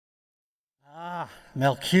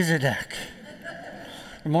Melchizedek.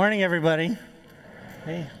 Good morning, everybody.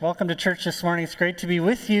 Hey, welcome to church this morning. It's great to be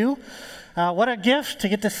with you. What a gift to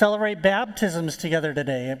get to celebrate baptisms together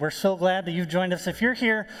today. We're so glad that you've joined us. If you're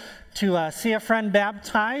here to see a friend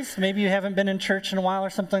baptized, maybe you haven't been in church in a while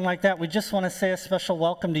or something like that, we just want to say a special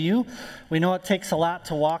welcome to you. We know it takes a lot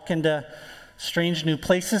to walk into strange new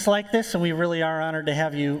places like this, and we really are honored to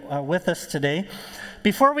have you with us today.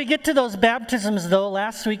 Before we get to those baptisms, though,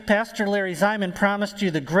 last week Pastor Larry Ziman promised you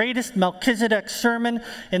the greatest Melchizedek sermon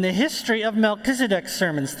in the history of Melchizedek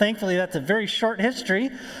sermons. Thankfully, that's a very short history,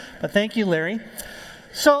 but thank you, Larry.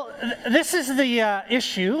 So this is the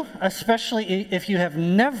issue, especially if you have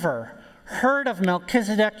never heard of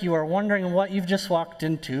Melchizedek, you are wondering what you've just walked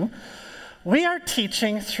into. We are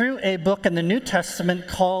teaching through a book in the New Testament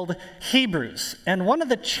called Hebrews. And one of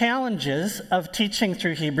the challenges of teaching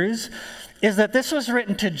through Hebrews is that this was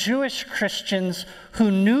written to Jewish Christians who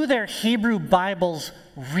knew their Hebrew Bibles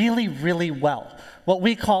really, really well, what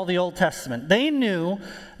we call the Old Testament. They knew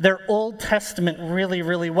their Old Testament really,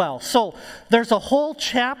 really well. So there's a whole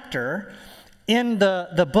chapter in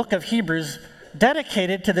the book of Hebrews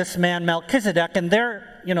dedicated to this man Melchizedek, and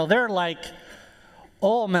they're like,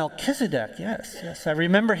 oh, Melchizedek, yes. I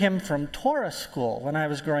remember him from Torah school when I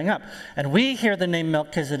was growing up. And we hear the name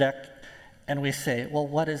Melchizedek, and we say, well,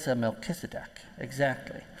 what is a Melchizedek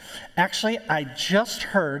exactly? Actually, I just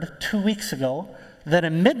heard 2 weeks ago that a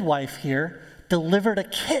midwife here delivered a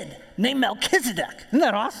kid named Melchizedek. Isn't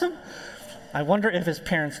that awesome? I wonder if his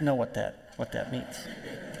parents know what that means.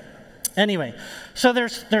 Anyway, so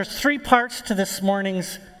there's 3 parts to this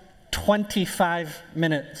morning's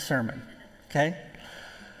 25-minute sermon, okay?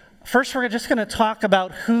 First, we're just going to talk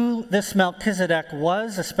about who this Melchizedek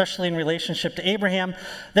was, especially in relationship to Abraham.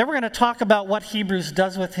 Then we're going to talk about what Hebrews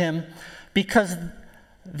does with him, because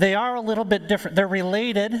they are a little bit different. They're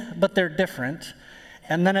related, but they're different.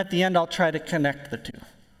 And then at the end, I'll try to connect the two.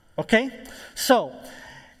 Okay? So,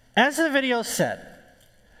 as the video said,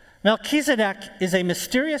 Melchizedek is a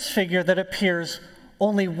mysterious figure that appears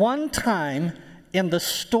only one time in the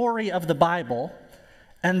story of the Bible,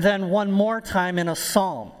 and then one more time in a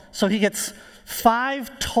psalm. So he gets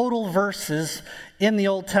 5 total verses in the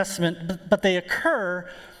Old Testament, but they occur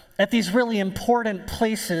at these really important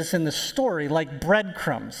places in the story, like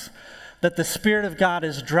breadcrumbs that the Spirit of God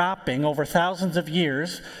is dropping over thousands of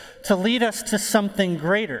years to lead us to something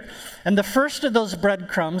greater. And the first of those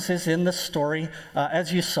breadcrumbs is in the story,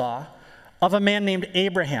 as you saw, of a man named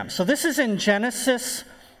Abraham. So this is in Genesis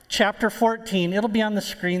chapter 14. It'll be on the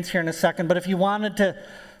screens here in a second, but if you wanted to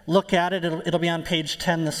look at it, it'll be on page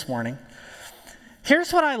 10 this morning.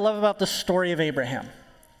 Here's what I love about the story of Abraham.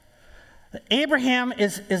 Abraham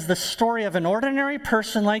is the story of an ordinary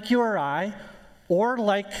person like you or I, or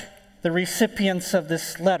like the recipients of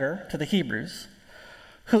this letter to the Hebrews,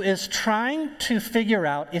 who is trying to figure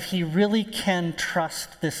out if he really can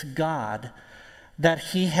trust this God that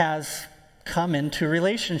he has come into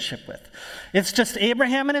relationship with. It's just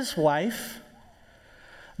Abraham and his wife.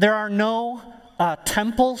 There are no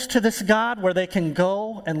temples to this God where they can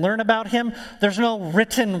go and learn about him. There's no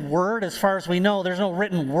written word, as far as we know. There's no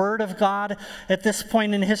written word of God at this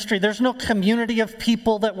point in history. There's no community of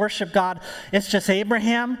people that worship God. It's just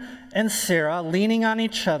Abraham and Sarah leaning on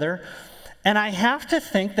each other. And I have to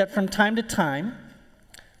think that from time to time,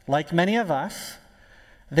 like many of us,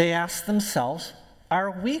 they ask themselves, are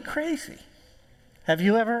we crazy? Have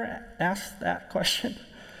you ever asked that question?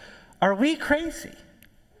 Are we crazy?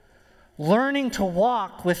 Learning to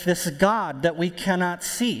walk with this God that we cannot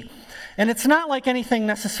see. And it's not like anything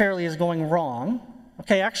necessarily is going wrong.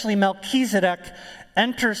 Okay, actually Melchizedek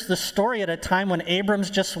enters the story at a time when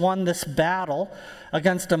Abram's just won this battle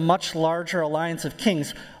against a much larger alliance of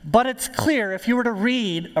kings. But it's clear, if you were to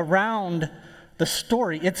read around the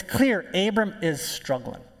story, it's clear Abram is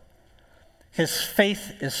struggling. His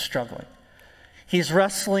faith is struggling. He's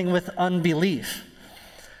wrestling with unbelief.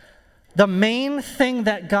 The main thing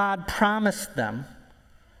that God promised them,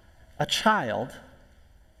 a child,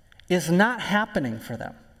 is not happening for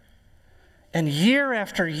them. And year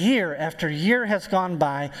after year after year has gone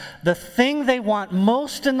by, the thing they want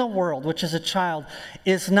most in the world, which is a child,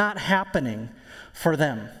 is not happening for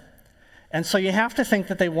them. And so you have to think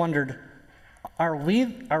that they wondered, are we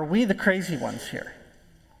the crazy ones here?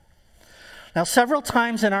 Now, several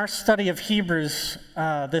times in our study of Hebrews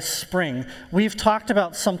this spring, we've talked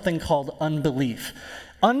about something called unbelief.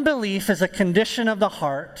 Unbelief is a condition of the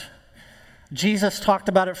heart. Jesus talked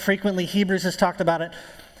about it frequently. Hebrews has talked about it.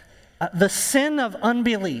 The sin of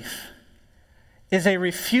unbelief is a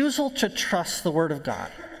refusal to trust the Word of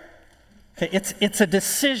God. Okay, it's a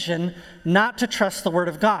decision not to trust the Word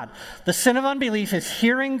of God. The sin of unbelief is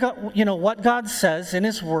hearing what God says in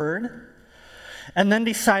His Word, and then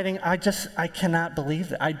deciding, I cannot believe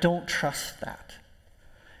that. I don't trust that.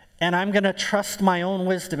 And I'm going to trust my own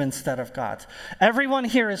wisdom instead of God's. Everyone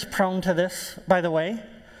here is prone to this, by the way.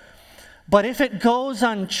 But if it goes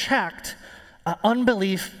unchecked,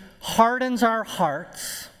 unbelief hardens our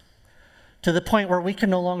hearts to the point where we can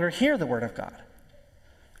no longer hear the Word of God.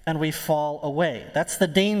 And we fall away. That's the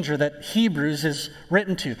danger that Hebrews is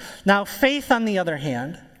written to. Now, faith, on the other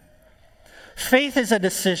hand, faith is a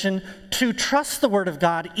decision to trust the Word of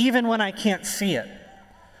God even when I can't see it.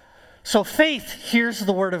 So faith hears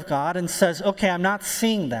the Word of God and says, okay, I'm not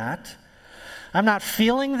seeing that. I'm not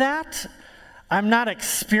feeling that. I'm not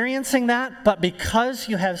experiencing that. But because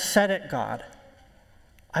you have said it, God,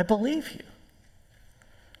 I believe you.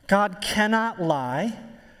 God cannot lie.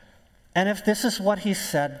 And if this is what He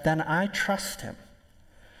said, then I trust Him.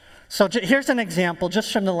 So here's an example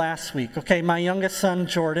just from the last week. Okay, my youngest son,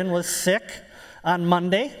 Jordan, was sick on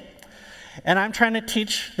Monday. And I'm trying to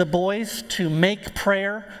teach the boys to make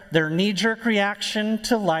prayer their knee-jerk reaction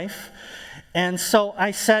to life. And so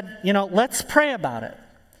I said, let's pray about it.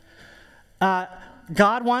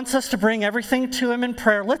 God wants us to bring everything to Him in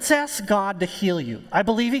prayer. Let's ask God to heal you. I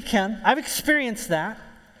believe He can. I've experienced that.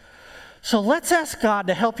 So let's ask God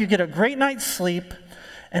to help you get a great night's sleep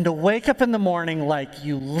and to wake up in the morning like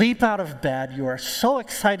you leap out of bed. You are so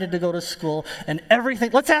excited to go to school and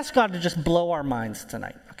everything. Let's ask God to just blow our minds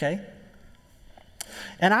tonight, okay?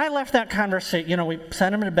 And I left that conversation, we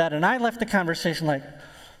sent him to bed, and I left the conversation like,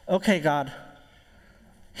 okay, God,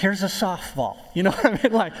 here's a softball. You know what I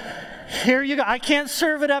mean? Like, here you go. I can't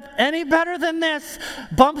serve it up any better than this.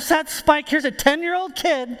 Bumps that spike. Here's a 10-year-old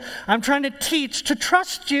kid I'm trying to teach to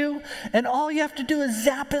trust you, and all you have to do is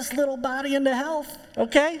zap his little body into health,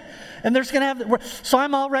 okay? And there's going to so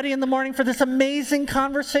I'm all ready in the morning for this amazing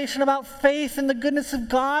conversation about faith and the goodness of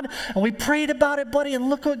God, and we prayed about it, buddy, and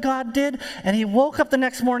look what God did, and he woke up the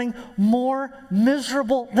next morning more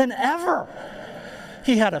miserable than ever.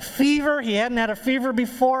 He had a fever. He hadn't had a fever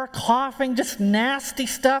before, coughing, just nasty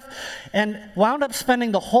stuff, and wound up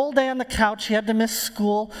spending the whole day on the couch. He had to miss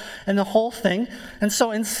school and the whole thing. And so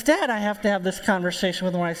instead, I have to have this conversation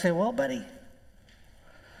with him where I say, well, buddy,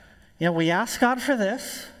 we asked God for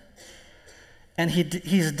this, and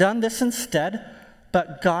he's done this instead,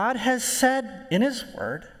 but God has said in His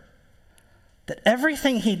Word that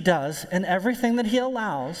everything He does and everything that He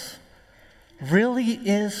allows really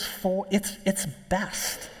is for, it's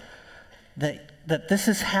best that this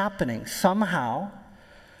is happening somehow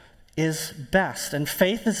is best. And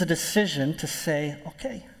faith is a decision to say,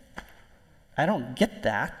 okay, I don't get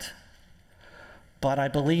that, but I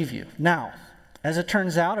believe you. Now, as it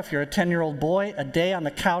turns out, if you're a 10-year-old boy, a day on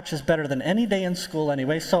the couch is better than any day in school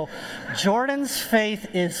anyway. So Jordan's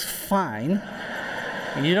faith is fine.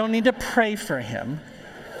 You don't need to pray for him.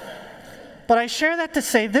 But I share that to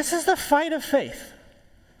say this is the fight of faith.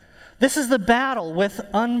 This is the battle with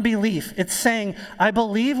unbelief. It's saying, I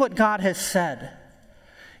believe what God has said,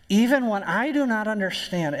 even when I do not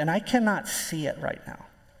understand and I cannot see it right now.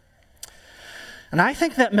 And I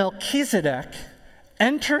think that Melchizedek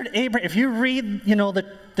entered Abraham. If you read,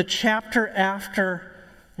 the chapter after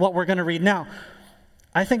what we're going to read now,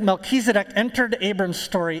 I think Melchizedek entered Abram's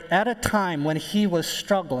story at a time when he was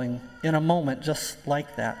struggling in a moment just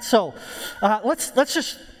like that. So it's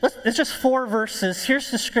just 4 verses.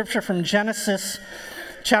 Here's the scripture from Genesis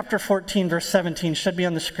chapter 14, verse 17. Should be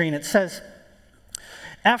on the screen. It says,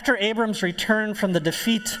 after Abram's return from the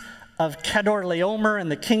defeat of Kedorlaomer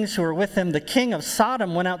and the kings who were with him, the king of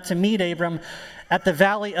Sodom went out to meet Abram at the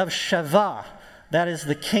valley of Shavah. That is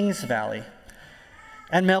the king's valley.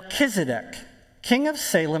 And Melchizedek, king of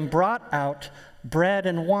Salem, brought out bread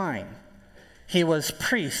and wine. He was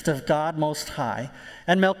priest of God Most High.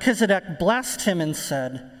 And Melchizedek blessed him and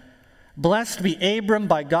said, blessed be Abram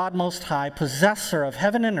by God Most High, possessor of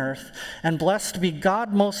heaven and earth, and blessed be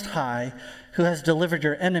God Most High, who has delivered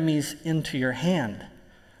your enemies into your hand.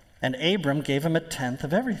 And Abram gave him 1/10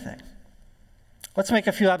 of everything. Let's make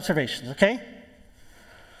a few observations, okay?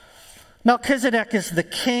 Melchizedek is the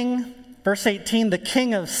king, verse 18, the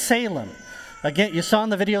king of Salem. Again, you saw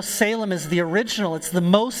in the video, Salem is the original. It's the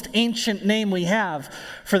most ancient name we have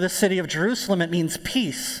for the city of Jerusalem. It means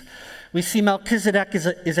peace. We see Melchizedek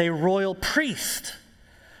is a royal priest.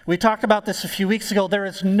 We talked about this a few weeks ago. There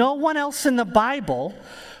is no one else in the Bible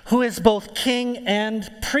who is both king and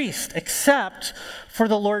priest except for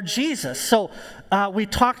the Lord Jesus. So we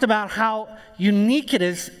talked about how unique it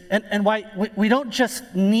is and why we don't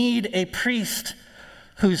just need a priest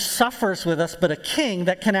who suffers with us, but a king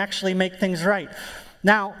that can actually make things right.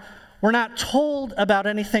 Now, we're not told about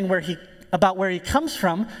anything where he comes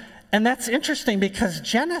from, and that's interesting because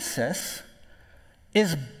Genesis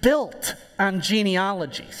is built on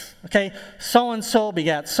genealogies. Okay? So-and-so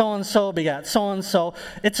begat, so-and-so begat, so-and-so.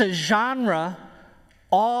 It's a genre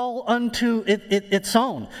all unto its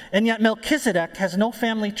own. And yet Melchizedek has no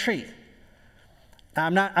family tree.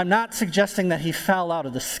 I'm not suggesting that he fell out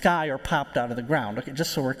of the sky or popped out of the ground, okay,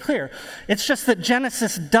 just so we're clear. It's just that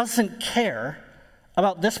Genesis doesn't care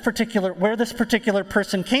about where this particular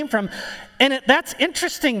person came from. And that's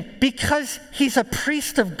interesting because he's a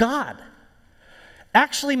priest of God.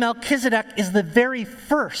 Actually, Melchizedek is the very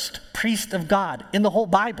first priest of God in the whole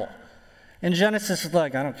Bible. And Genesis is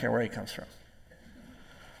like, I don't care where he comes from.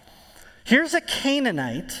 Here's a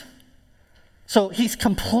Canaanite. So he's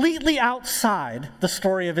completely outside the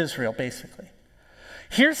story of Israel, basically.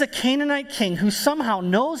 Here's a Canaanite king who somehow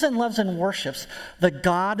knows and loves and worships the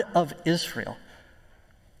God of Israel.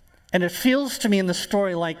 And it feels to me in the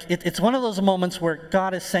story like it's one of those moments where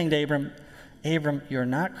God is saying to Abram, Abram, you're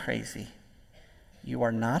not crazy. You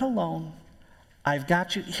are not alone. I've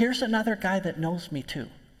got you. Here's another guy that knows me too.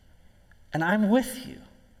 And I'm with you.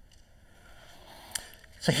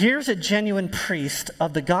 So here's a genuine priest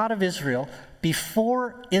of the God of Israel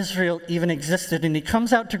before Israel even existed. And he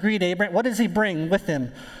comes out to greet Abram. What does he bring with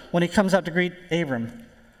him when he comes out to greet Abram?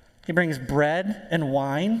 He brings bread and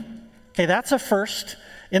wine. Okay, that's a first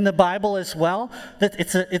in the Bible as well. That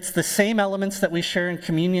it's the same elements that we share in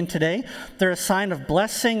communion today. They're a sign of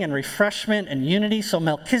blessing and refreshment and unity. So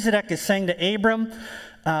Melchizedek is saying to Abram,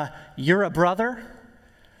 you're a brother.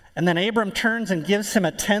 And then Abram turns and gives him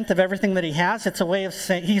a tenth of everything that he has. It's a way of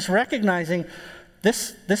saying, he's recognizing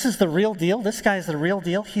this is the real deal. This guy's the real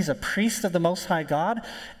deal. He's a priest of the Most High God,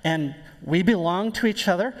 and we belong to each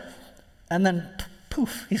other. And then,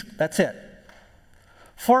 poof, that's it.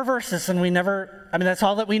 4 verses, and that's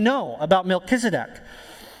all that we know about Melchizedek.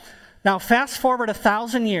 Now, fast forward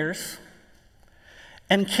 1,000 years,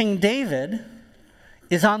 and King David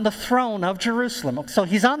is on the throne of Jerusalem. So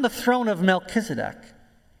he's on the throne of Melchizedek.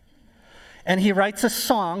 And he writes a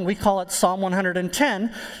song, we call it Psalm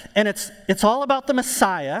 110, and it's all about the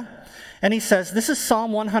Messiah. And he says, this is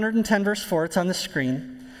Psalm 110, verse 4, it's on the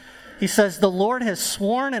screen. He says, the Lord has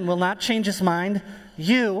sworn and will not change his mind.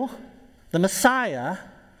 You, the Messiah,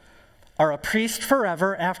 are a priest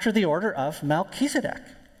forever after the order of Melchizedek.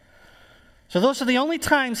 So those are the only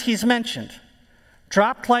times he's mentioned.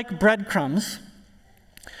 Dropped like breadcrumbs.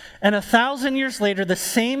 And 1,000 years later, the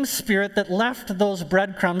same Spirit that left those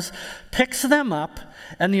breadcrumbs picks them up,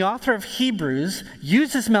 and the author of Hebrews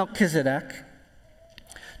uses Melchizedek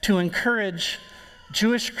to encourage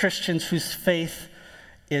Jewish Christians whose faith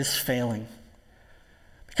is failing.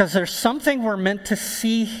 Because there's something we're meant to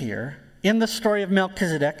see here in the story of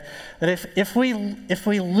Melchizedek, that if we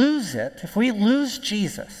lose it, if we lose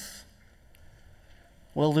Jesus,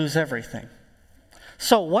 we'll lose everything.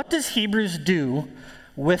 So what does Hebrews do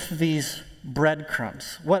with these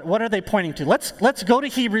breadcrumbs? What are they pointing to? Let's go to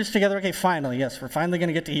Hebrews together. Okay, finally, yes, we're finally going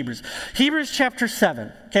to get to Hebrews. Hebrews chapter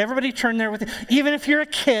 7. Okay, everybody turn there with me. Even if you're a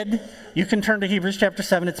kid, you can turn to Hebrews chapter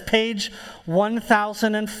 7. It's page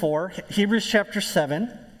 1004, Hebrews chapter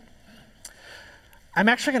 7. I'm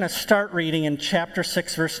actually going to start reading in chapter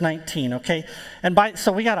 6, verse 19, okay?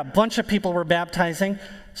 So we got a bunch of people we're baptizing,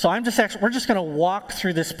 so we're just going to walk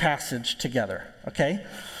through this passage together, okay?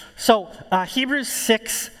 So, Hebrews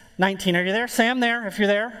 6, 19. Are you there? Say I'm there if you're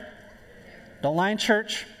there. Don't lie in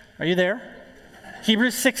church. Are you there?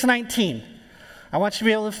 Hebrews 6, 19. I want you to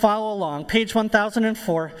be able to follow along. Page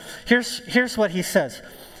 1004. Here's what he says.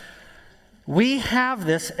 We have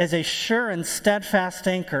this as a sure and steadfast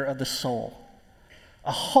anchor of the soul,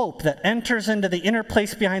 a hope that enters into the inner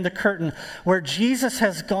place behind the curtain where Jesus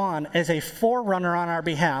has gone as a forerunner on our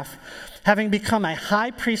behalf, having become a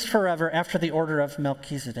high priest forever after the order of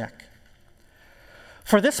Melchizedek.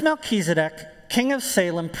 For this Melchizedek, king of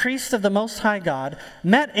Salem, priest of the Most High God,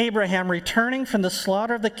 met Abraham returning from the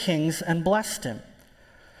slaughter of the kings and blessed him.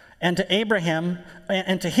 And to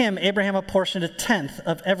him, Abraham apportioned a tenth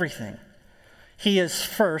of everything. He is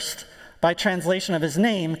first, by translation of his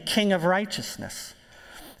name, King of Righteousness.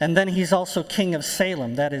 And then he's also King of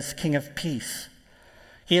Salem, that is, King of Peace.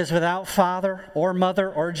 He is without father or mother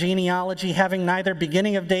or genealogy, having neither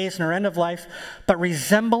beginning of days nor end of life, but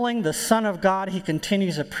resembling the Son of God, he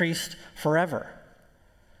continues a priest forever.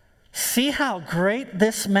 See how great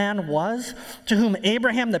this man was, to whom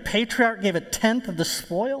Abraham the patriarch gave a tenth of the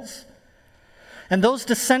spoils? And those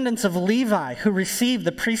descendants of Levi who received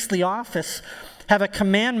the priestly office have a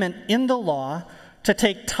commandment in the law to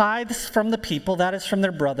take tithes from the people, that is from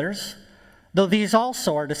their brothers, though these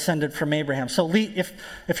also are descended from Abraham. So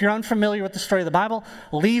if you're unfamiliar with the story of the Bible,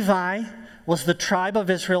 Levi was the tribe of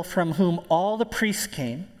Israel from whom all the priests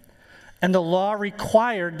came, and the law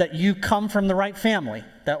required that you come from the right family.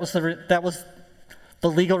 That was the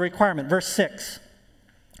legal requirement. Verse 6.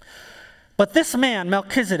 But this man,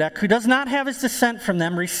 Melchizedek, who does not have his descent from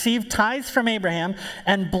them, received tithes from Abraham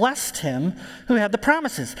and blessed him who had the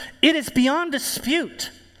promises. It is beyond dispute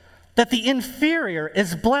that the inferior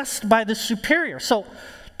is blessed by the superior. So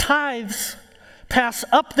tithes pass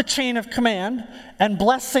up the chain of command and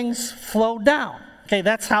blessings flow down. Okay,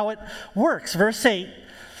 that's how it works. Verse 8.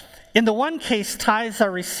 In the one case, tithes are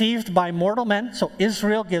received by mortal men, so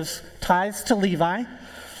Israel gives tithes to Levi.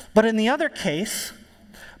 But in the other case,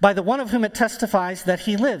 by the one of whom it testifies that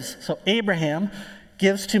he lives. So Abraham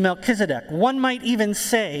gives to Melchizedek. One might even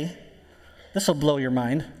say, this will blow your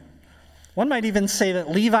mind, one might even say that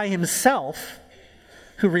Levi himself,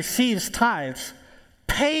 who receives tithes,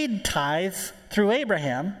 paid tithes through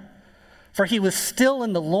Abraham, for he was still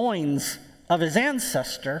in the loins of his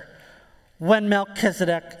ancestor when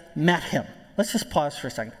Melchizedek met him. Let's just pause for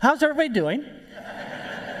a second. How's everybody doing?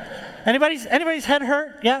 Anybody's head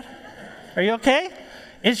hurt yet? Are you okay?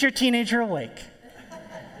 Is your teenager awake?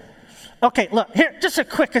 Okay, look, here, just a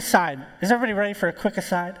quick aside. Is everybody ready for a quick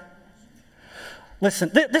aside?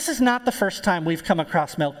 Listen, this is not the first time we've come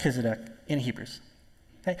across Melchizedek in Hebrews.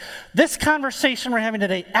 Okay? This conversation we're having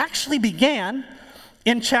today actually began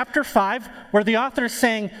in chapter 5, where the author is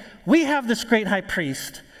saying, we have this great high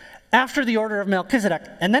priest after the order of Melchizedek.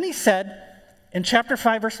 And then he said, in chapter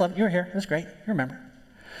 5, verse 11, you were here, it was great, you remember.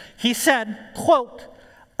 He said, quote,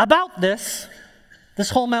 about this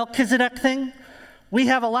whole Melchizedek thing, we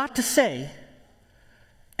have a lot to say,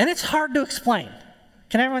 and it's hard to explain.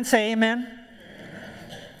 Can everyone say amen?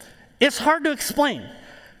 It's hard to explain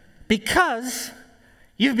because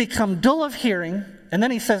you've become dull of hearing, and then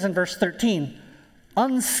he says in verse 13,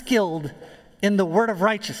 unskilled in the word of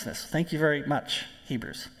righteousness. Thank you very much,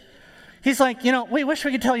 Hebrews. He's like, we wish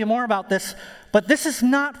we could tell you more about this, but this is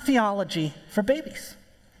not theology for babies.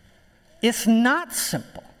 It's not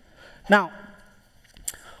simple. Now,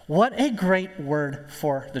 what a great word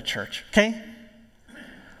for the church, okay?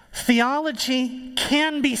 Theology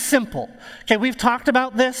can be simple. Okay, we've talked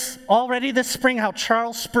about this already this spring, how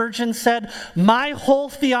Charles Spurgeon said, my whole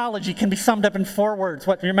theology can be summed up in 4 words.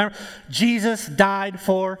 What, remember? Jesus died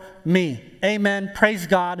for me. Amen, praise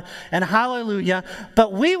God, and hallelujah.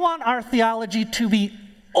 But we want our theology to be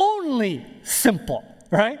only simple,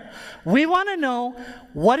 right? We want to know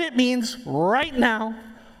what it means right now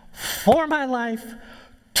for my life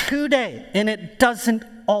today. And it doesn't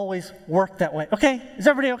always work that way. Okay? Is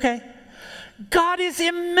everybody okay? God is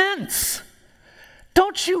immense.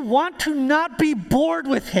 Don't you want to not be bored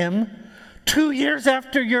with him 2 years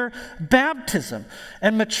after your baptism?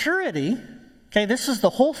 And maturity, okay, this is the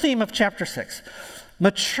whole theme of chapter 6.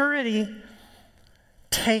 Maturity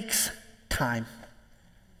takes time.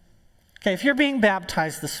 Okay, if you're being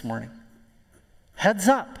baptized this morning, heads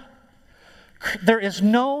up. There is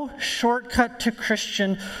no shortcut to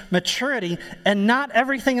Christian maturity, and not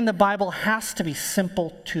everything in the Bible has to be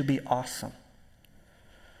simple to be awesome.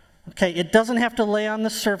 Okay, it doesn't have to lay on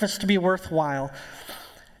the surface to be worthwhile.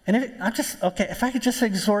 And if I could just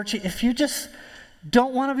exhort you, if you just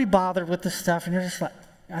don't want to be bothered with this stuff, and you're just like,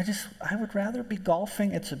 I would rather be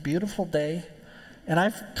golfing. It's a beautiful day, and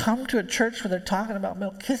I've come to a church where they're talking about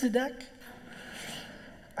Melchizedek.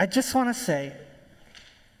 I just want to say,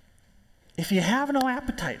 if you have no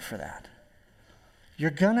appetite for that, you're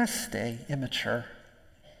going to stay immature.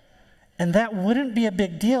 And that wouldn't be a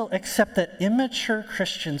big deal, except that immature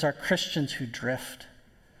Christians are Christians who drift.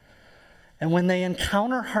 And when they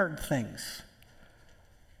encounter hard things,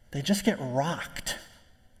 they just get rocked.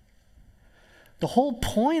 The whole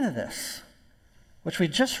point of this, which we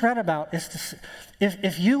just read about, is to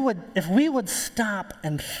if we would stop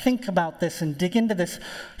and think about this and dig into this,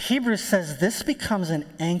 Hebrews says this becomes an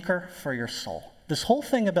anchor for your soul. This whole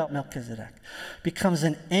thing about Melchizedek becomes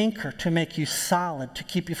an anchor to make you solid, to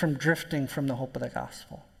keep you from drifting from the hope of the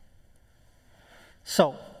gospel.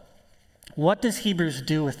 So, what does Hebrews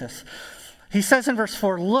do with this? He says in verse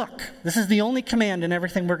 4, look, this is the only command in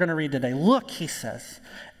everything we're going to read today. Look, he says,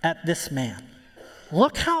 at this man.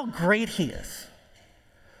 Look how great he is.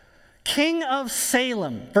 King of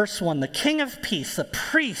Salem, verse 1, the King of Peace, the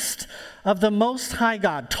priest of the Most High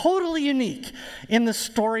God, totally unique in the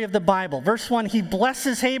story of the Bible. Verse 1, he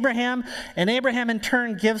blesses Abraham, and Abraham in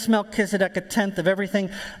turn gives Melchizedek a tenth of everything.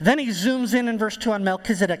 Then he zooms in verse 2 on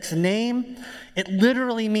Melchizedek's name. It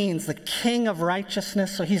literally means the King of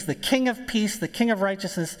Righteousness. So he's the King of Peace, the King of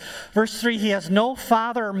Righteousness. Verse 3, he has no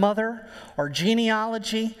father or mother or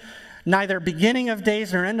genealogy, neither beginning of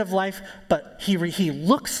days nor end of life, but he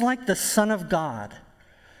looks like the Son of God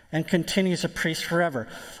and continues a priest forever.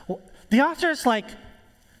 The author is like,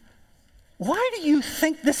 why do you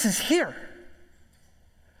think this is here?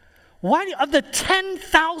 Why, of the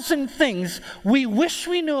 10,000 things we wish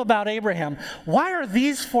we knew about Abraham, why are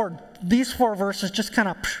these four verses just kind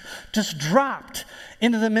of just dropped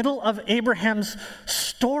into the middle of Abraham's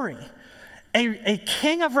story? A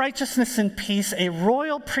king of righteousness and peace, a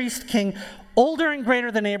royal priest king, older and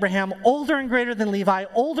greater than Abraham, older and greater than Levi,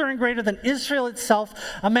 older and greater than Israel itself,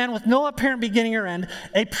 a man with no apparent beginning or end,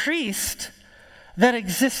 a priest that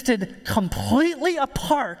existed completely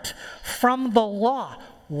apart from the law.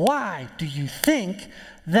 Why do you think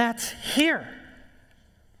that's here?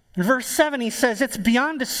 In verse 7, he says, it's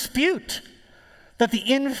beyond dispute that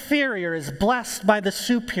the inferior is blessed by the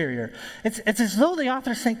superior. It's as though the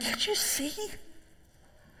author is saying, can't you see?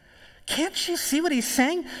 Can't you see what he's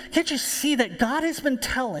saying? Can't you see that God has been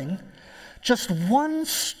telling just one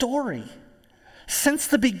story since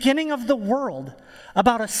the beginning of the world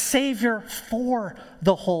about a Savior for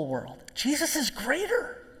the whole world? Jesus is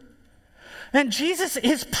greater. And Jesus,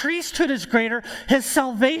 his priesthood is greater, his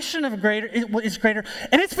salvation is greater,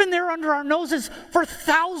 and it's been there under our noses for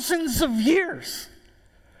thousands of years.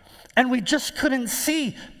 And we just couldn't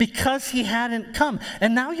see because he hadn't come.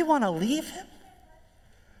 And now you want to leave him?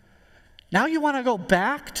 Now you want to go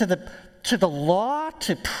back to the law,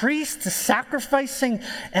 to priests, to sacrificing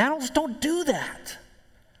animals? Don't do that.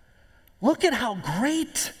 Look at how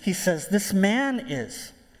great, he says, this man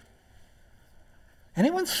is.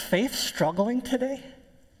 Anyone's faith struggling today?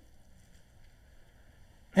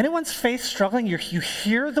 Anyone's faith struggling? You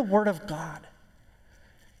hear the word of God.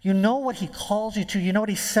 You know what he calls you to. You know what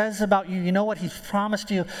he says about you. You know what he's promised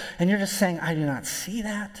you. And you're just saying, I do not see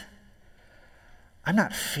that. I'm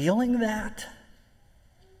not feeling that.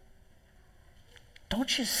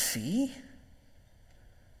 Don't you see?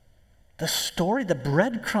 The story, the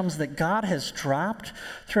breadcrumbs that God has dropped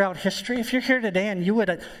throughout history. If you're here today and you would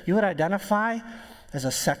identify as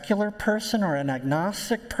a secular person or an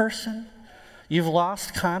agnostic person, you've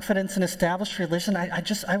lost confidence in established religion,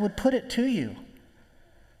 I would put it to you.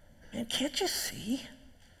 Man, can't you see?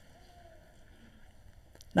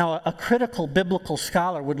 Now, a critical biblical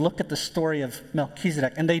scholar would look at the story of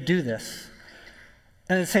Melchizedek, and they do this.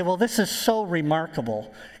 And they say, well, this is so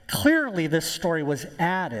remarkable. Clearly, this story was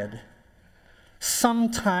added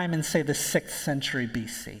sometime in, say, the 6th century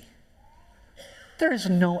BC. There is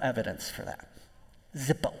no evidence for that.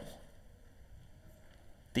 Zippo.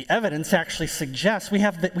 The evidence actually suggests, we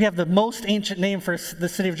have the most ancient name for the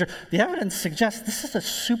city of Jerusalem. The evidence suggests this is a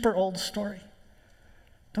super old story.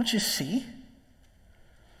 Don't you see?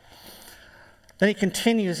 Then he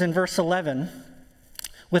continues in verse 11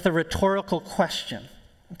 with a rhetorical question.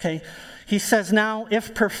 Okay? He says, now,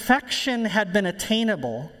 if perfection had been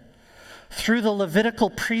attainable through the Levitical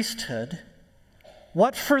priesthood,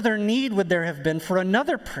 what further need would there have been for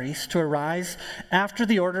another priest to arise after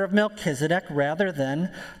the order of Melchizedek rather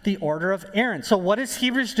than the order of Aaron? So what is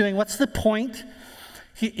Hebrews doing? What's the point?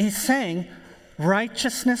 He's saying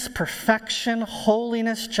righteousness, perfection,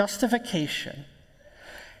 holiness, justification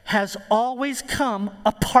has always come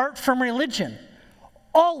apart from religion.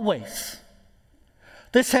 Always.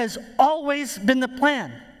 This has always been the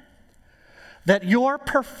plan. That your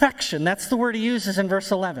perfection, that's the word he uses in verse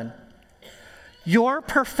 11, your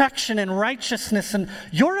perfection and righteousness and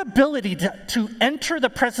your ability to enter the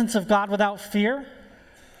presence of God without fear,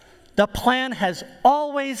 the plan has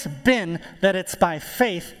always been that it's by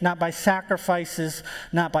faith, not by sacrifices,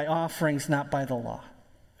 not by offerings, not by the law.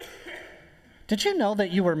 Did you know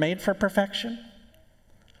that you were made for perfection?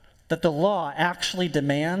 That the law actually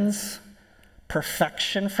demands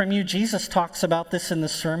perfection from you? Jesus talks about this in the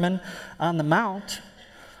Sermon on the Mount.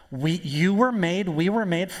 We were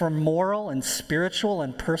made for moral and spiritual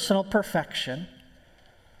and personal perfection.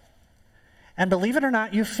 And believe it or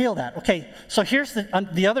not, you feel that. Okay, so here's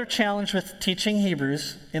the other challenge with teaching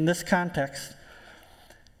Hebrews in this context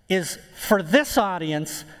is for this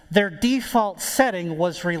audience, their default setting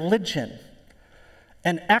was religion,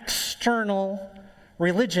 an external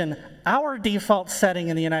religion. Our default setting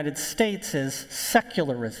in the United States is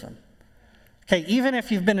secularism. Okay, even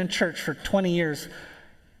if you've been in church for 20 years,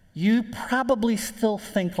 you probably still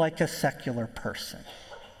think like a secular person,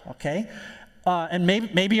 okay? And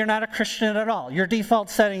maybe you're not a Christian at all. Your default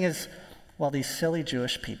setting is, well, these silly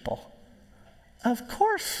Jewish people. Of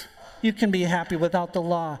course you can be happy without the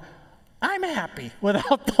law. I'm happy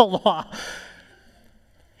without the law.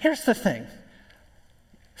 Here's the thing.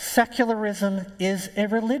 Secularism is a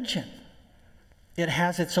religion. It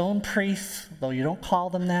has its own priests, though you don't call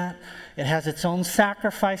them that. It has its own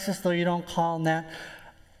sacrifices, though you don't call them that.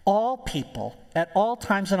 All people, at all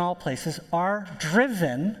times and all places, are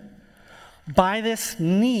driven by this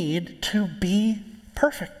need to be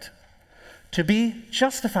perfect, to be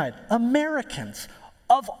justified. Americans,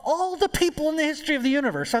 of all the people in the history of the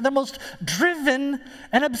universe, are the most driven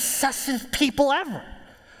and obsessive people ever.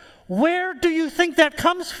 Where do you think that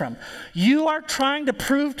comes from? You are trying to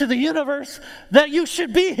prove to the universe that you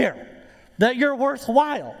should be here, that you're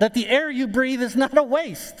worthwhile, that the air you breathe is not a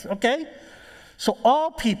waste, okay? So all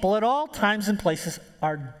people at all times and places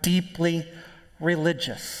are deeply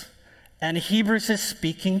religious. And Hebrews is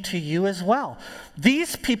speaking to you as well.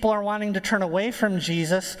 These people are wanting to turn away from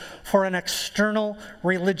Jesus for an external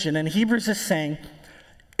religion. And Hebrews is saying,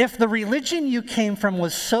 if the religion you came from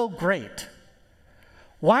was so great,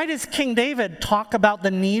 why does King David talk about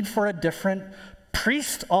the need for a different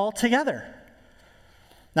priest altogether?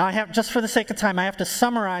 Now, just for the sake of time, I have to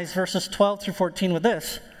summarize verses 12 through 14 with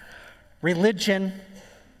this. Religion,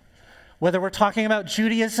 whether we're talking about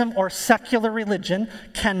Judaism or secular religion,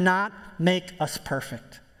 cannot make us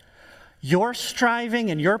perfect. Your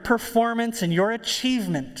striving and your performance and your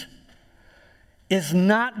achievement is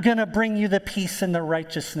not going to bring you the peace and the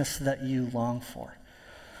righteousness that you long for.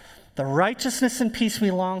 The righteousness and peace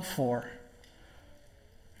we long for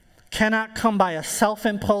cannot come by a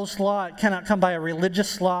self-imposed law. It cannot come by a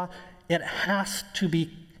religious law. It has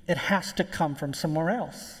to come from somewhere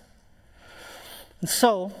else. And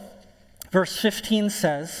so, verse 15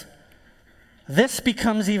 says, this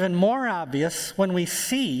becomes even more obvious when we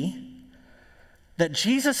see that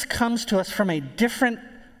Jesus comes to us from a different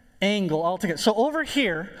angle altogether. So over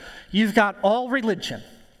here, you've got all religion.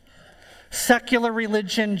 Secular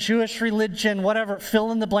religion, Jewish religion, whatever,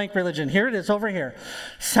 fill in the blank religion. Here it is over here.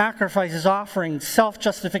 Sacrifices, offerings,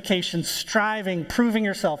 self-justification, striving, proving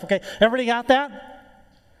yourself. Okay, everybody got that?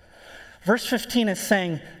 Verse 15 is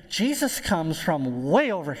saying, Jesus comes from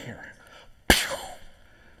way over here.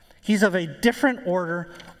 He's of a different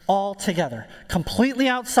order altogether, completely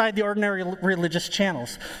outside the ordinary religious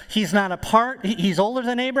channels. He's not a part, he's older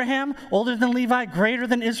than Abraham, older than Levi, greater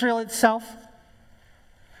than Israel itself.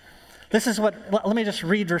 This is let me just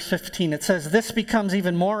read verse 15. It says, this becomes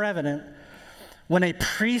even more evident when a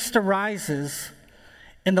priest arises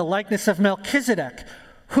in the likeness of Melchizedek,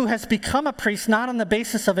 who has become a priest not on the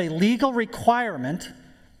basis of a legal requirement.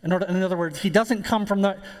 In other words, he doesn't come from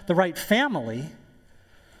the right family,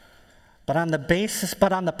 but on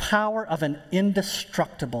the power of an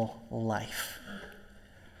indestructible life.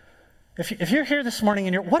 If you're here this morning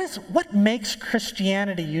and what makes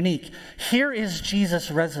Christianity unique? Here is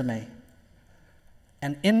Jesus' resume.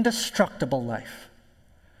 An indestructible life.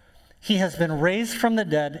 He has been raised from the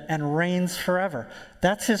dead and reigns forever.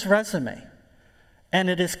 That's his resume. And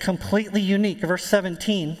it is completely unique. Verse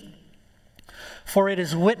 17, for it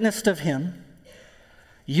is witnessed of him,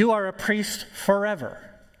 you are a priest forever,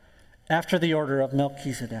 after the order of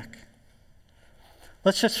Melchizedek.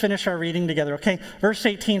 Let's just finish our reading together, okay? Verse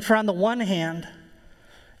 18, for on the one hand,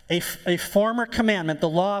 a former commandment, the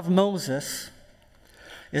law of Moses,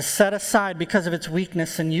 is set aside because of its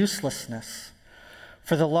weakness and uselessness.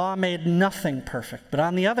 For the law made nothing perfect. But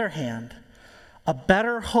on the other hand, a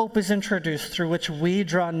better hope is introduced through which we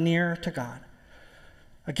draw near to God.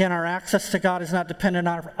 Again, our access to God is not dependent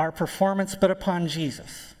on our performance, but upon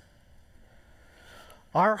Jesus.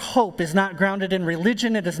 Our hope is not grounded in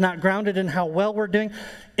religion. It is not grounded in how well we're doing.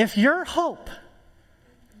 If your hope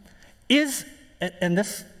is, and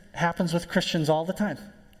this happens with Christians all the time,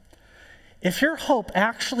 if your hope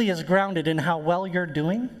actually is grounded in how well you're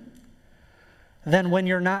doing, then when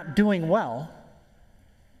you're not doing well,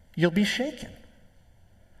 you'll be shaken.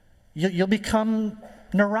 You'll become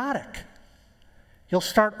neurotic. You'll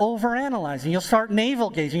start overanalyzing. You'll start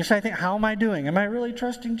navel-gazing. You'll start thinking, how am I doing? Am I really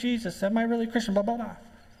trusting Jesus? Am I really Christian? Blah, blah, blah.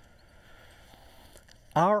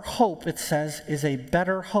 Our hope, it says, is a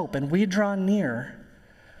better hope, and we draw near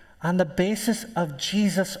on the basis of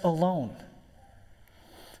Jesus alone.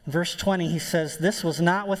 Verse 20, he says, this was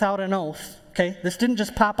not without an oath. Okay, this didn't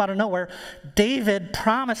just pop out of nowhere. David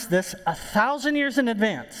promised this 1,000 years in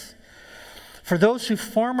advance. For those who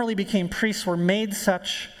formerly became priests were made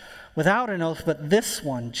such without an oath, but this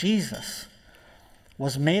one, Jesus,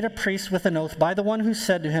 was made a priest with an oath by the one who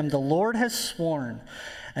said to him, the Lord has sworn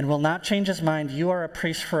and will not change his mind. You are a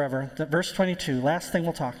priest forever. Verse 22, last thing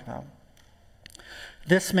we'll talk about.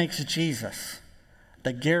 This makes Jesus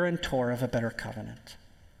the guarantor of a better covenant.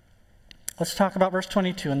 Let's talk about verse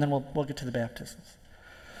 22, and then we'll get to the baptisms.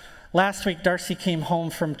 Last week, Darcy came home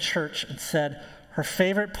from church and said her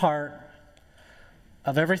favorite part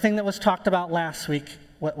of everything that was talked about last week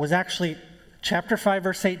was actually chapter 5,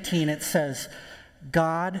 verse 18. It says,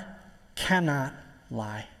 God cannot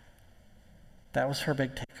lie. That was her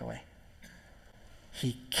big takeaway.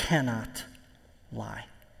 He cannot lie.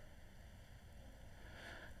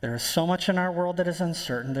 There is so much in our world that is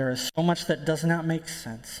uncertain. There is so much that does not make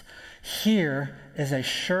sense. Here is a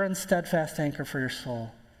sure and steadfast anchor for your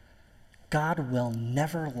soul. God will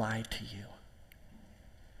never lie to you.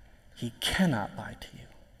 He cannot lie to you.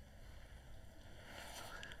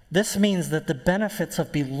 This means that the benefits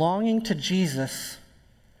of belonging to Jesus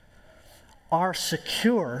are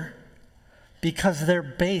secure because they're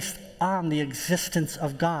based on the existence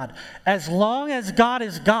of God. As long as God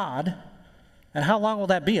is God, and how long will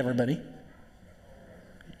that be, everybody?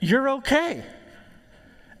 You're okay.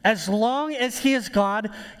 As long as he is God,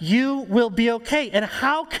 you will be okay. And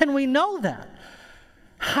how can we know that?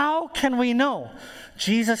 How can we know?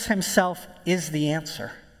 Jesus himself is the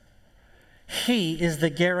answer. He is the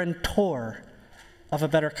guarantor of a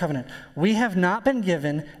better covenant. We have not been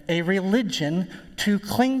given a religion to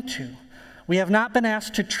cling to. We have not been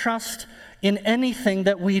asked to trust in anything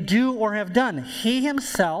that we do or have done. He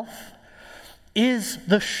himself is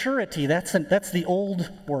the surety. That's the old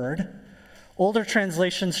word. Older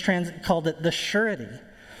translations called it the surety.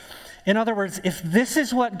 In other words, if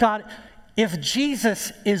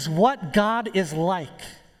Jesus is what God is like,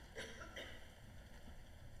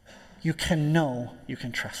 you can know you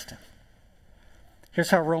can trust him. Here's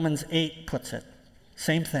how Romans 8 puts it.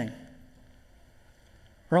 Same thing.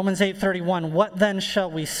 Romans 8:31, what then shall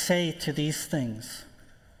we say to these things?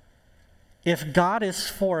 If God is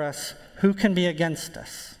for us, who can be against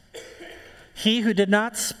us? He who did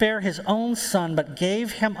not spare his own son, but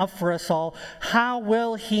gave him up for us all, how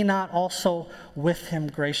will he not also with him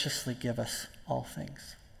graciously give us all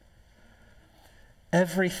things?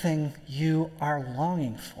 Everything you are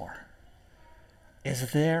longing for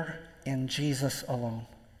is there in Jesus alone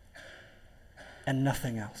and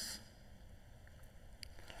nothing else.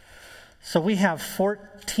 So we have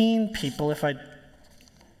 14 people.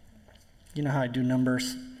 You know how I do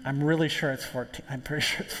numbers. I'm really sure it's 14. I'm pretty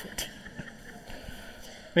sure it's 14.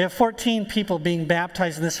 We have 14 people being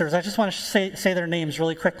baptized in this service. I just want to say their names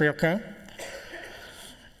really quickly, okay?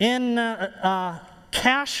 In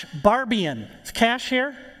Cash Barbian. Is Cash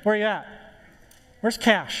here? Where are you at? Where's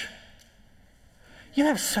Cash? You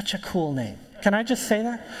have such a cool name. Can I just say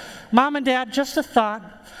that? Mom and Dad, just a thought.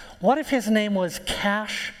 What if his name was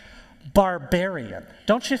Cash Barbarian?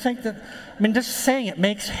 Don't you think that, just saying it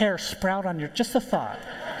makes hair sprout on your, just a thought.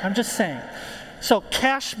 I'm just saying. So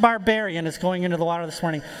Cash Barbarian is going into the water this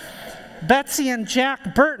morning. Betsy and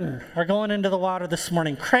Jack Burton are going into the water this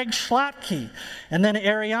morning. Craig Schlotke, and then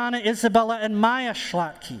Ariana, Isabella, and Maya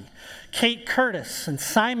Schlotke. Kate Curtis and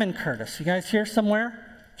Simon Curtis. You guys here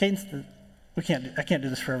somewhere? I can't do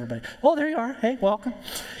this for everybody. Oh, there you are. Hey, welcome.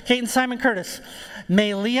 Kate and Simon Curtis.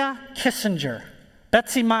 Malia Kissinger.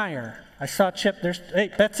 Betsy Meyer. I saw Chip.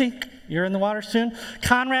 Hey, Betsy, you're in the water soon.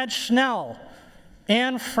 Conrad Schnell.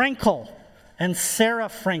 Anne Frankel. And Sarah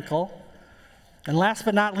Frankel. And last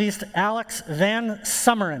but not least, Alex Van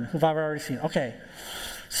Summeren, who I've already seen. Okay.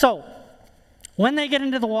 So, when they get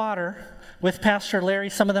into the water with Pastor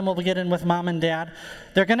Larry, some of them will get in with Mom and Dad,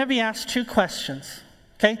 they're going to be asked two questions.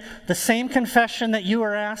 Okay? The same confession that you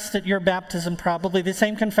were asked at your baptism, probably the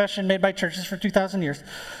same confession made by churches for 2,000 years.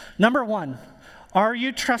 Number one, are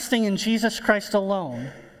you trusting in Jesus Christ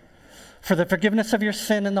alone for the forgiveness of your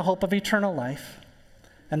sin and the hope of eternal life?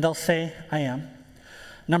 And they'll say, I am.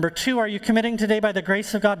 Number two, are you committing today by the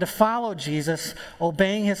grace of God to follow Jesus,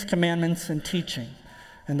 obeying his commandments and teaching?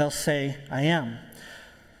 And they'll say, I am.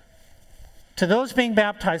 To those being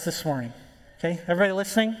baptized this morning, okay, everybody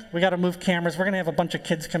listening? We got to move cameras. We're going to have a bunch of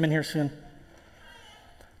kids come in here soon.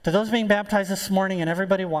 To those being baptized this morning and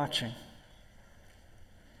everybody watching,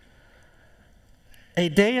 a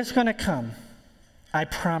day is going to come, I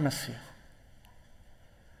promise you.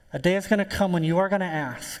 A day is going to come when you are going to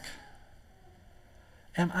ask,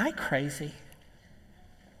 am I crazy?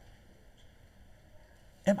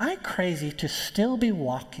 Am I crazy to still be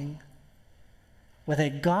walking with a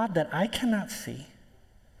God that I cannot see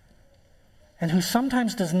and who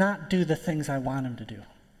sometimes does not do the things I want him to do?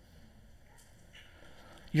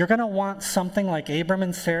 You're going to want something like Abram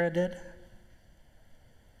and Sarah did,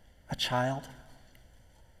 a child,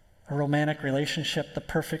 a romantic relationship, the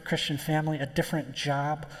perfect Christian family, a different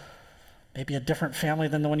job, maybe a different family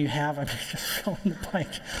than the one you have. I mean, just fill in the blank,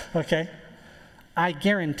 okay? I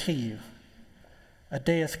guarantee you, a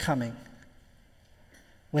day is coming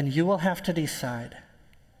when you will have to decide,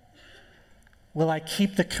 will I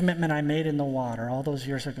keep the commitment I made in the water all those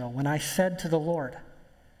years ago when I said to the Lord,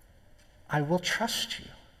 I will trust you,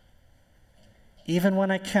 even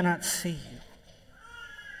when I cannot see you.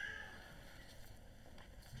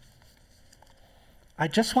 I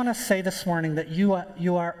just want to say this morning that you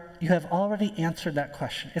have already answered that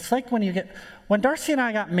question. It's like when Darcy and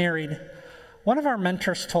I got married, one of our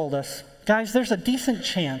mentors told us, guys, there's a decent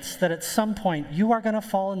chance that at some point you are going to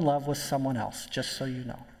fall in love with someone else, just so you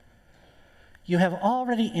know. You have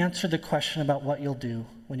already answered the question about what you'll do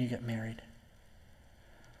when you get married.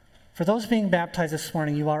 For those being baptized this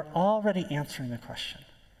morning, you are already answering the question.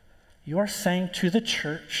 You are saying to the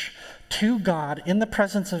church, to God, in the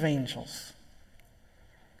presence of angels,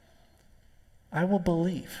 I will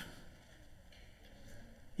believe,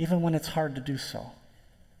 even when it's hard to do so.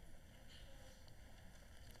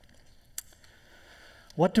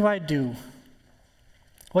 What do I do?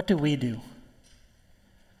 What do we do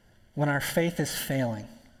when our faith is failing?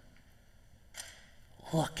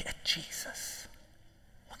 Look at Jesus.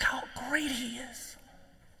 Look how great he is.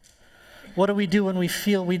 What do we do when we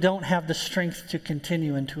feel we don't have the strength to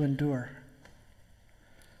continue and to endure?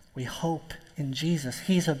 We hope in Jesus.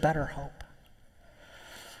 He's a better hope.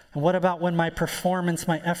 And what about when my performance,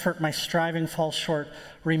 my effort, my striving falls short?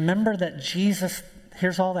 Remember that Jesus,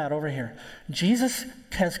 here's all that over here. Jesus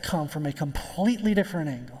has come from a completely different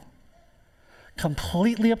angle.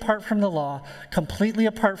 Completely apart from the law, completely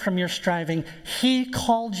apart from your striving. He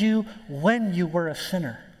called you when you were a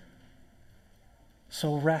sinner.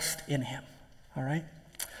 So rest in him, all right?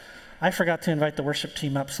 I forgot to invite the worship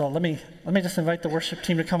team up, so let me just invite the worship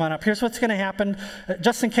team to come on up. Here's what's going to happen,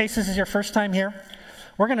 just in case this is your first time here.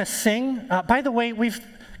 We're going to sing. By the way,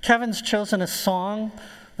 Kevin's chosen a song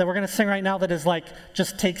that we're going to sing right now that is like,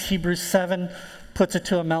 just takes Hebrews 7, puts it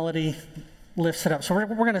to a melody, lifts it up. So we're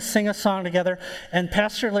going to sing a song together, and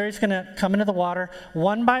Pastor Larry's going to come into the water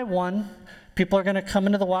one by one. People are going to come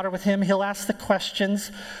into the water with him. He'll ask the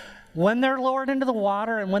questions. When they're lowered into the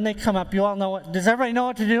water and when they come up, you all know what, does everybody know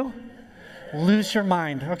what to do? Lose your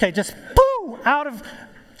mind. Okay, just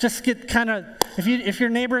just get kind of, if your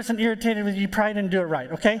neighbor isn't irritated with you, you probably didn't do it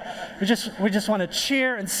right, okay? We just want to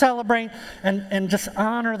cheer and celebrate and just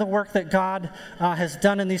honor the work that God has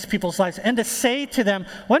done in these people's lives. And to say to them,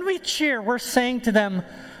 when we cheer, we're saying to them,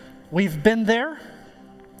 we've been there,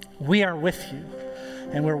 we are with you,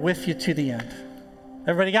 and we're with you to the end.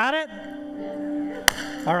 Everybody got it?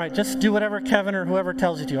 All right, just do whatever Kevin or whoever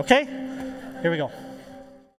tells you to, okay? Here we go.